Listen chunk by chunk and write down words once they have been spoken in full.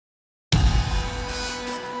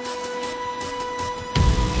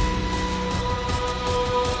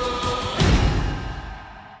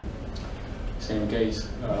days.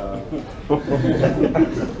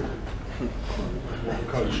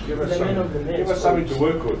 Coach, give us something to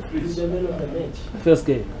work with, please. The man of the match. First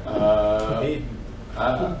game.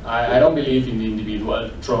 I don't believe in the individual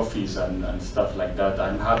trophies and stuff like that.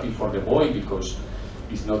 I'm happy for the boy because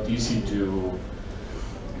it's not easy to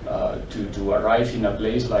arrive in a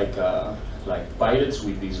place like Pirates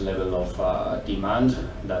with this level of demand,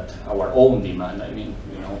 that our own demand. I mean,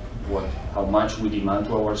 you know, how much we demand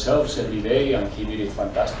to ourselves every day, and he did it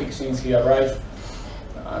fantastic since he arrived,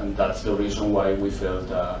 and that's the reason why we felt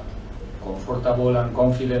comfortable and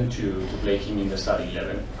confident to play him in the starting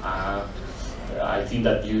 11. I think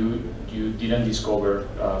that you didn't discover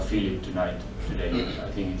Philip today.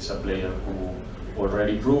 I think it's a player who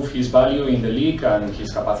already proved his value in the league and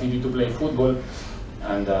his capacity to play football.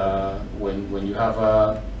 And when you have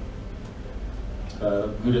a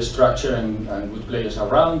good structure and good players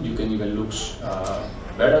around, you can even look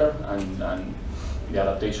better. And the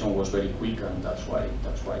adaptation was very quick, and that's why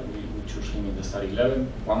we choose him in the starting 11.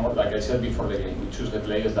 One more, like I said before the game, we choose the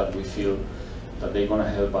players that we feel that they're going to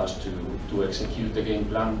help us to execute the game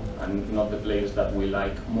plan, and not the players that we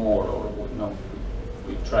like more, or no,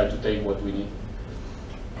 we try to take what we need.